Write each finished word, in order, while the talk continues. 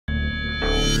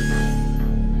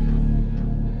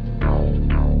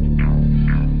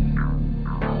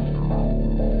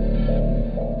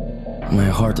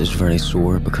heart is very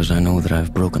sore because I know that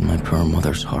I've broken my poor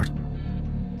mother's heart,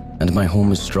 and my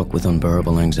home is struck with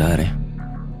unbearable anxiety.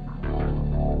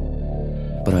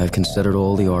 But I have considered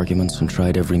all the arguments and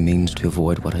tried every means to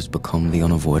avoid what has become the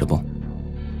unavoidable.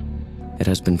 It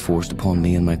has been forced upon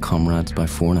me and my comrades by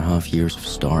 4.5 years of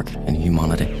stark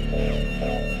inhumanity.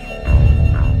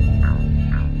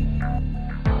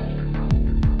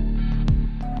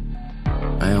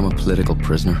 I am a political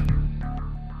prisoner.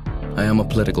 I am a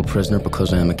political prisoner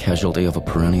because I am a casualty of a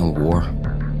perennial war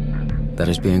that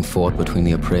is being fought between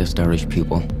the oppressed Irish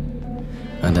people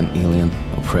and an alien,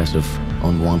 oppressive,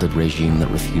 unwanted regime that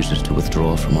refuses to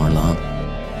withdraw from our land.